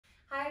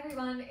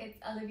everyone, it's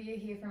Olivia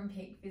here from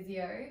Peak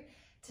Physio.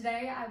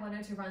 Today I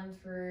wanted to run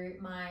through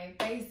my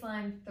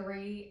baseline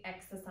 3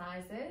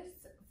 exercises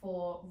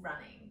for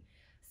running.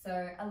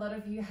 So a lot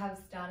of you have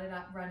started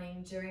up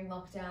running during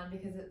lockdown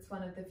because it's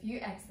one of the few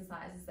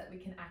exercises that we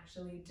can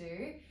actually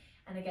do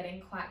and are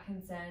getting quite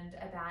concerned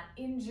about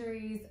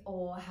injuries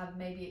or have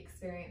maybe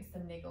experienced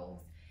some niggles.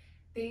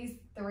 These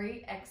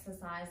 3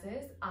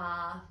 exercises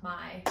are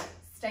my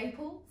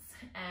staples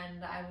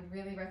and I would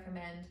really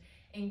recommend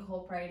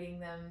incorporating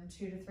them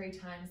 2 to 3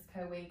 times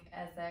per week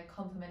as a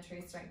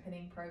complementary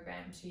strengthening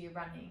program to your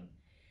running.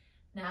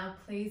 Now,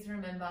 please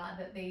remember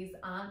that these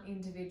aren't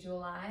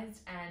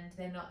individualized and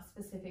they're not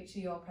specific to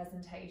your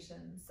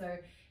presentation. So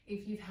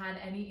if you've had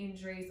any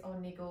injuries or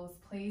niggles,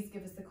 please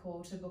give us a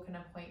call to book an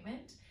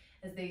appointment,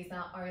 as these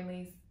are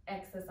only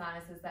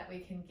exercises that we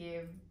can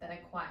give that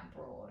are quite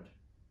broad.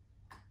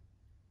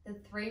 The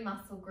 3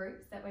 muscle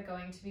groups that we're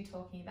going to be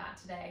talking about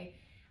today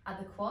are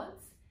the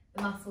quads,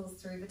 the muscles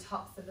through the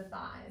tops of the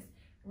thighs.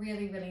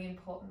 Really, really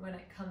important when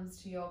it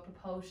comes to your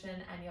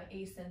propulsion and your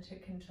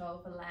eccentric control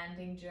for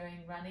landing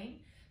during running.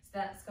 So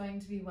that's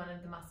going to be one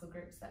of the muscle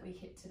groups that we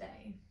hit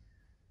today.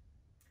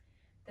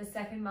 The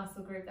second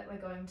muscle group that we're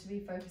going to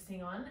be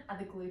focusing on are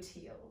the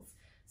gluteals.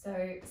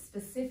 So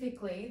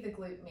specifically the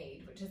glute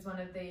med, which is one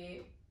of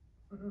the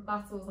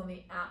muscles on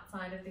the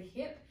outside of the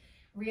hip.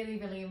 Really,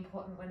 really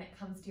important when it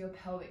comes to your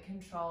pelvic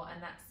control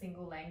and that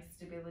single leg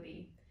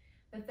stability.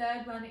 The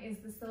third one is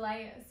the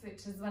soleus,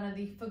 which is one of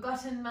the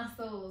forgotten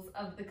muscles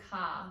of the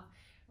calf.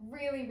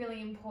 Really,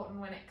 really important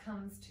when it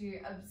comes to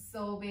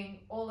absorbing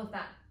all of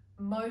that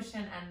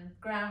motion and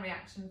ground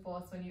reaction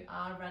force when you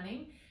are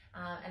running.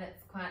 And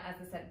it's quite,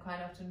 as I said, quite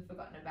often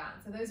forgotten about.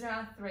 So those are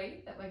our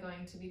 3 that we're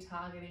going to be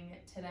targeting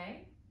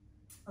today.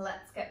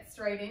 Let's get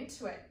straight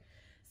into it.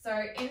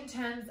 So in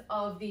terms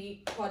of the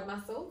quad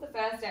muscle, the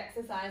first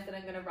exercise that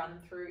I'm going to run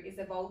through is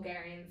a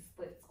Bulgarian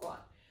split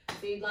squat.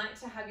 So you'd like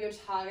to have your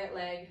target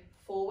leg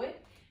forward.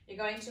 You're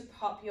going to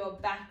pop your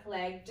back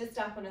leg just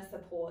up on a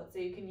support, so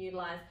you can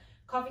utilize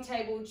coffee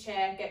table,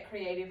 chair, get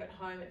creative at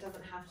home. It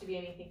doesn't have to be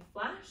anything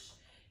flash.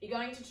 You're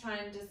going to try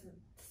and just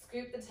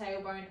scoop the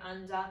tailbone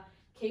under,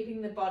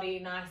 keeping the body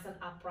nice and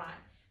upright.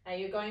 Now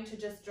you're going to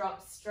just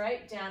drop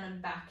straight down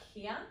and back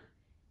here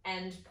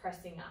and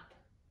pressing up.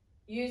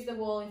 Use the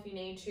wall if you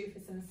need to for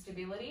some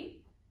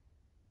stability.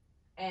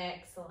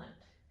 Excellent.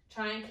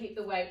 Try and keep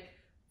the weight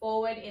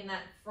forward in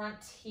that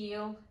front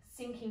heel,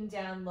 sinking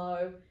down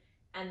low,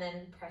 and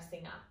then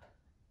pressing up.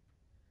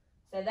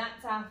 So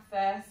that's our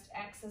first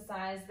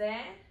exercise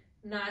there.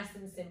 Nice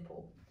and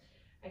simple.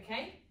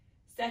 Okay.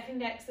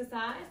 Second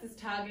exercise is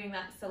targeting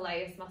that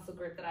soleus muscle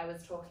group that I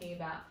was talking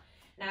about.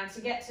 Now to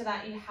get to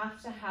that, you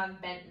have to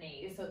have bent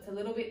knees. So it's a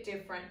little bit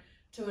different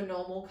to a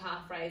normal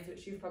calf raise,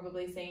 which you've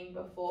probably seen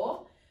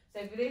before.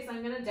 So for this,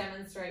 I'm going to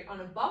demonstrate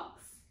on a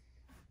box,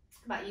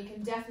 but you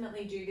can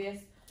definitely do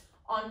this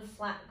on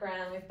flat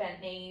ground with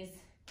bent knees,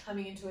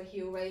 coming into a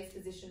heel raise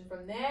position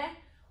from there,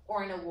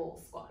 or in a wall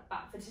squat.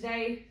 But for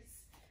today's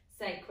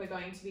sake, we're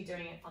going to be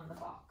doing it on the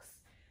box.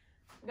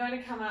 I'm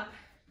going to come up,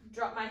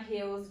 drop my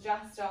heels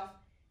just off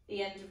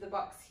the end of the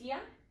box here,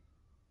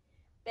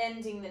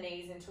 bending the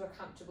knees into a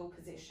comfortable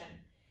position.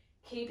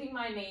 Keeping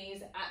my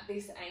knees at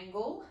this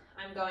angle,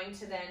 I'm going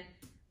to then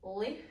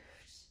lift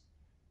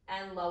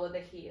and lower the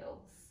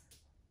heels.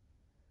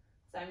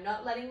 So I'm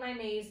not letting my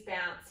knees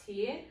bounce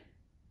here.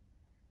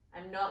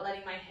 I'm not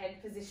letting my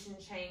head position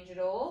change at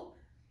all.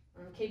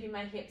 I'm keeping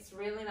my hips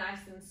really nice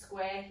and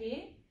square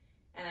here,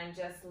 and I'm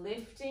just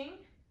lifting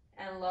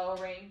and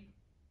lowering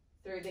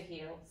through the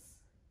heels.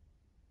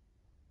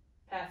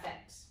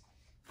 Perfect.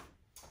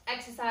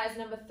 Exercise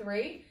number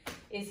 3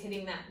 is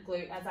hitting that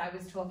glute, as I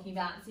was talking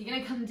about. So you're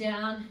going to come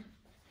down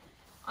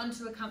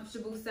onto a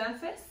comfortable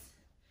surface.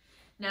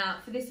 Now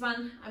for this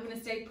one, I'm going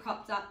to stay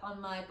propped up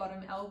on my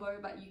bottom elbow,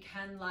 but you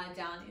can lie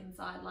down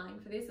inside lying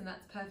for this, and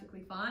that's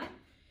perfectly fine.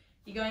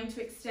 You're going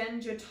to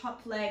extend your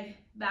top leg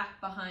back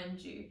behind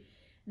you.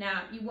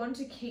 Now you want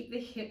to keep the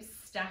hips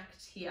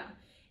stacked here,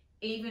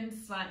 even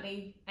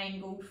slightly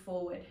angled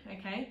forward,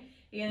 okay?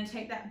 You're going to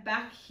take that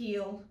back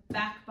heel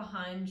back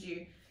behind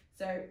you.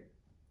 So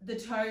the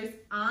toes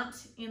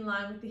aren't in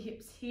line with the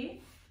hips here,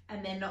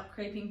 and they're not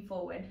creeping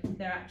forward.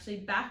 They're actually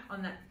back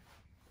on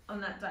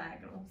that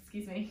diagonal,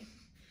 excuse me.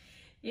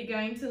 You're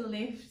going to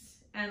lift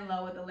and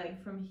lower the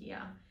leg from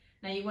here.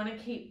 Now you want to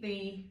keep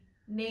the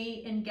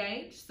knee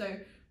engaged, so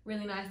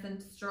really nice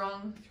and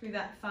strong through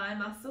that thigh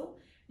muscle.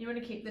 You want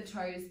to keep the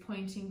toes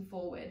pointing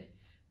forward.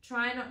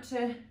 Try not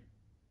to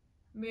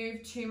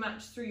move too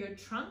much through your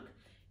trunk.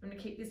 You want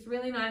to keep this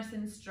really nice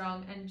and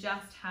strong and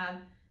just have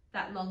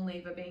that long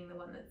lever being the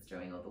one that's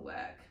doing all the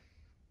work.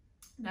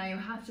 Now you'll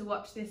have to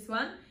watch this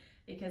one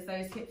because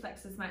those hip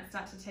flexors might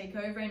start to take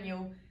over and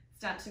you'll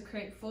start to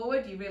creep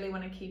forward. You really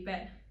want to keep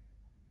it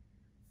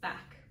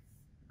back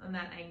on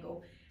that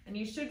angle. And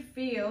you should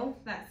feel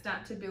that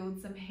start to build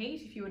some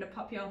heat. If you were to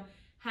pop your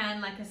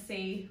hand like a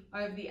C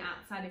over the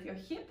outside of your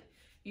hip,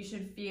 you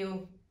should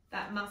feel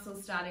that muscle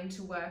starting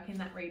to work in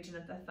that region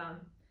of the thumb.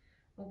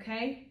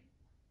 Okay?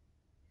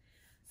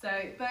 So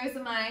those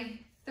are my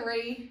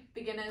 3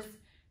 beginners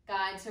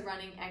guide to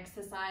running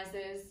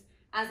exercises.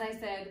 As I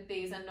said,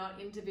 these are not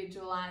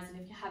individualized,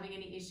 and if you're having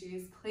any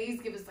issues,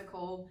 please give us a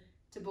call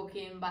to book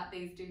in, but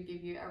these do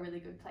give you a really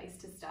good place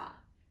to start.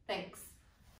 Thanks.